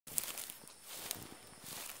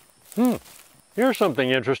Here's something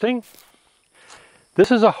interesting. This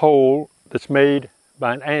is a hole that's made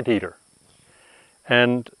by an anteater.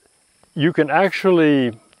 And you can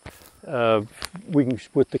actually,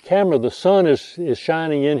 with the camera, the sun is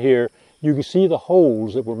shining in here. You can see the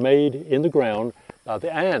holes that were made in the ground by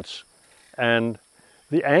the ants. And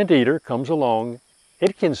the anteater comes along.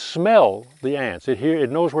 It can smell the ants. It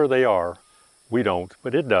knows where they are. We don't,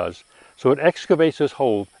 but it does. So it excavates this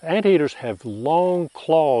hole. Anteaters have long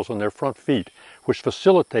claws on their front feet, which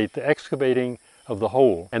facilitate the excavating of the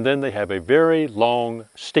hole. And then they have a very long,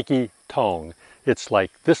 sticky tongue. It's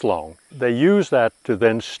like this long. They use that to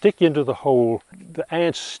then stick into the hole. The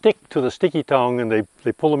ants stick to the sticky tongue and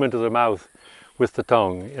they pull them into their mouth with the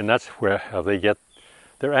tongue. And that's how they get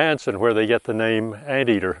their ants and where they get the name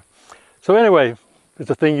anteater. So anyway,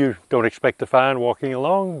 it's a thing you don't expect to find walking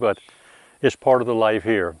along, but it's part of the life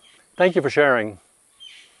here. Thank you for sharing.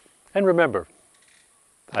 And remember,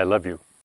 I love you.